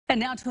And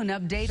now to an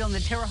update on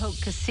the Terre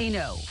Haute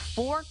Casino.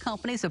 4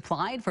 companies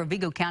applied for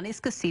Vigo County's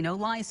casino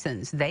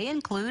license. They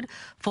include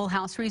Full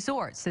House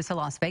Resorts. It's a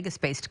Las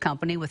Vegas-based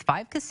company with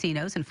 5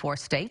 casinos in 4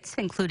 states,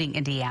 including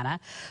Indiana.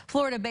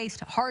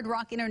 Florida-based Hard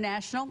Rock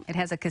International. It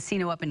has a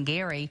casino up in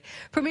Gary.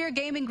 Premier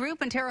Gaming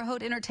Group and Terre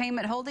Haute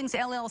Entertainment Holdings,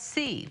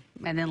 LLC.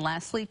 And then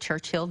lastly,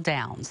 Churchill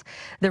Downs.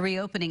 The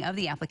reopening of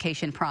the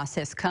application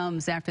process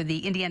comes after the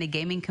Indiana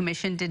Gaming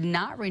Commission did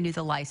not renew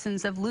the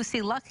license of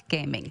Lucy Luck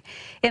Gaming.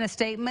 In a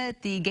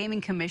statement, the Gaming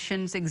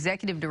Commission's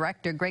Executive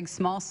Director, Greg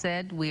Small,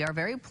 said, "We are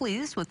very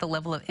pleased with the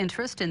level of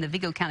interest in the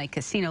Vigo County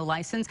casino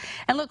license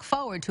and look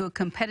forward to a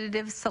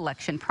competitive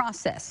selection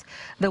process.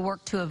 The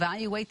work to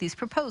evaluate these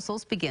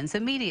proposals begins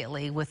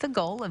immediately with the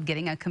goal of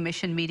getting a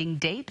commission meeting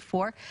date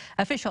for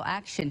official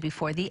action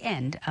before the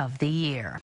end of the year."